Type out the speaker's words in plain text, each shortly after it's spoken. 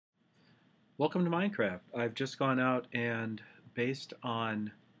Welcome to Minecraft. I've just gone out and, based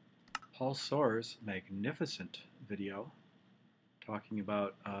on Paul Soares' magnificent video talking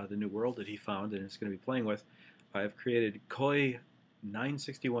about the new world that he found and is going to be playing with, I've created Koi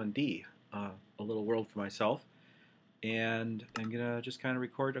 961D, a little world for myself, and I'm going to just kind of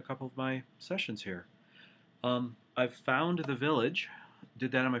record a couple of my sessions here. I've found the village,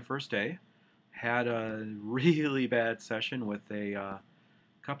 did that on my first day, had a really bad session with a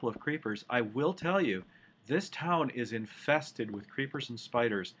couple of creepers. I will tell you, this town is infested with creepers and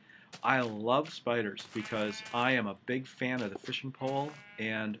spiders. I love spiders because I am a big fan of the fishing pole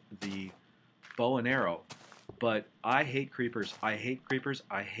and the bow and arrow. But I hate creepers. I hate creepers.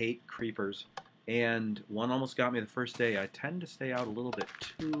 I hate creepers. And one almost got me the first day. I tend to stay out a little bit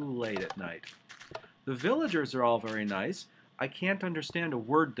too late at night. The villagers are all very nice. I can't understand a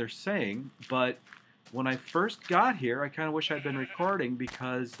word they're saying, but when I first got here, I kind of wish I'd been recording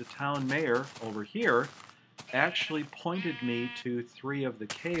because the town mayor over here actually pointed me to 3 of the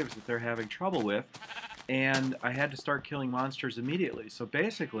caves that they're having trouble with, and I had to start killing monsters immediately. So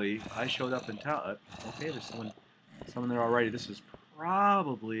basically, I showed up in town. Okay, there's someone there already. This is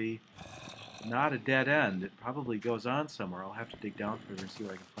probably not a dead end. It probably goes on somewhere. I'll have to dig down further and see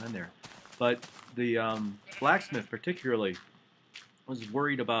what I can find there. But the blacksmith particularly was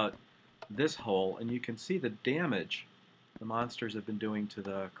worried about this hole, and you can see the damage the monsters have been doing to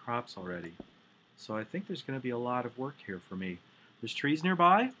the crops already. So I think there's going to be a lot of work here for me. There's trees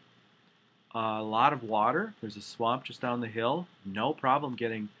nearby, a lot of water. There's a swamp just down the hill. No problem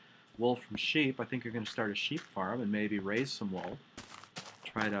getting wool from sheep. I think you're going to start a sheep farm and maybe raise some wool.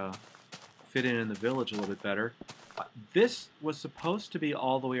 Try to fit in the village a little bit better. This was supposed to be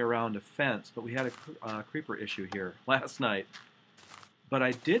all the way around a fence, but we had a creeper issue here last night. But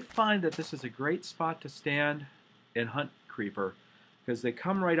I did find that this is a great spot to stand and hunt creeper because they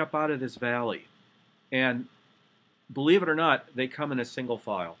come right up out of this valley. And believe it or not, they come in a single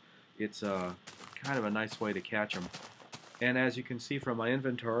file. It's kind of a nice way to catch them. And as you can see from my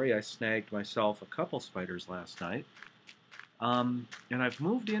inventory, I snagged myself a couple spiders last night. And I've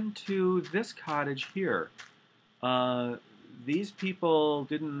moved into this cottage here. These people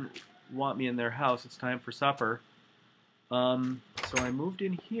didn't want me in their house. It's time for supper. So I moved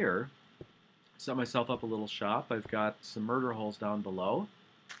in here, set myself up a little shop. I've got some murder holes down below.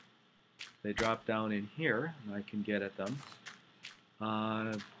 They drop down in here, and I can get at them.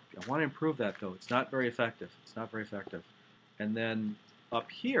 I want to improve that, though. It's not very effective. It's not very effective. And then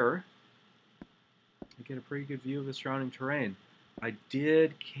up here, I get a pretty good view of the surrounding terrain. I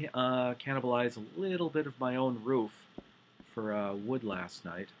did cannibalize a little bit of my own roof for wood last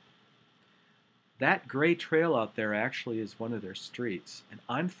night. That gray trail out there actually is one of their streets, and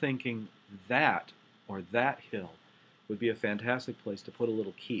I'm thinking that, or that hill, would be a fantastic place to put a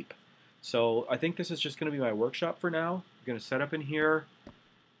little keep. So I think this is just going to be my workshop for now. I'm going to set up in here,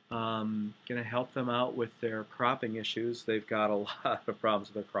 going to help them out with their cropping issues. They've got a lot of problems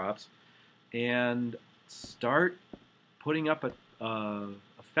with their crops, and start putting up a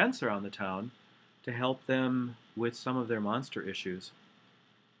fence around the town to help them with some of their monster issues,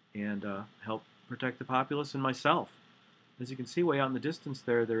 and help protect the populace and myself. As you can see way out in the distance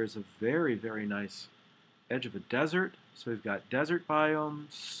there is a very, very nice edge of a desert. So we've got desert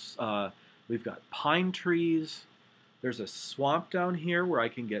biomes, we've got pine trees, there's a swamp down here where I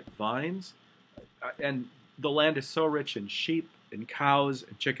can get vines, and the land is so rich in sheep and cows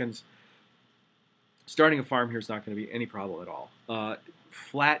and chickens. Starting a farm here is not going to be any problem at all.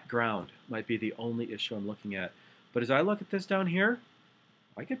 Flat ground might be the only issue I'm looking at. But as I look at this down here,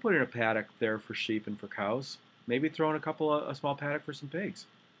 I could put in a paddock there for sheep and for cows. Maybe throw in a small paddock for some pigs.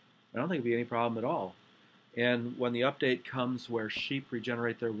 I don't think it'd be any problem at all. And when the update comes where sheep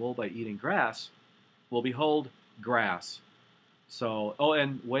regenerate their wool by eating grass, well, behold, grass. So, oh,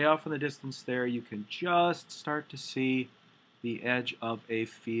 and way off in the distance there, you can just start to see the edge of a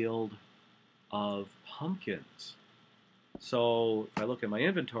field of pumpkins. So, if I look at my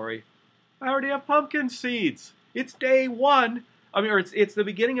inventory, I already have pumpkin seeds. It's day 1. I mean, or it's the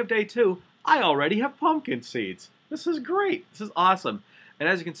beginning of day 2. I already have pumpkin seeds. This is great. This is awesome. And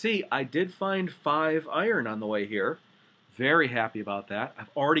as you can see, I did find 5 iron on the way here. Very happy about that. I've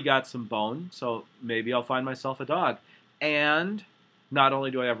already got some bone, so maybe I'll find myself a dog. And not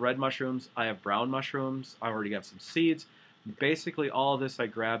only do I have red mushrooms, I have brown mushrooms. I already got some seeds. Basically, all of this I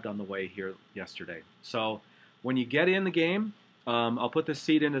grabbed on the way here yesterday. So when you get in the game, I'll put this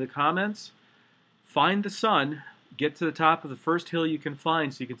seed into the comments. Find the sun. Get to the top of the first hill you can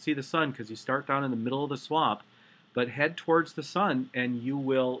find so you can see the sun, because you start down in the middle of the swamp. But head towards the sun and you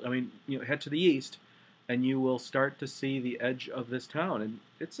will, head to the east and you will start to see the edge of this town. And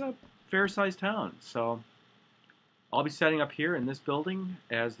it's a fair-sized town, so I'll be setting up here in this building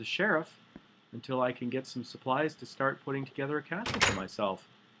as the sheriff until I can get some supplies to start putting together a castle for myself.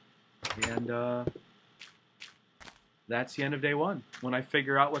 And that's the end of day one. When I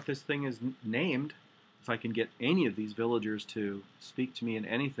figure out what this thing is named, if I can get any of these villagers to speak to me in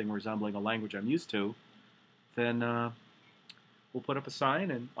anything resembling a language I'm used to, then we'll put up a sign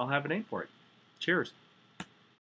and I'll have a name for it. Cheers.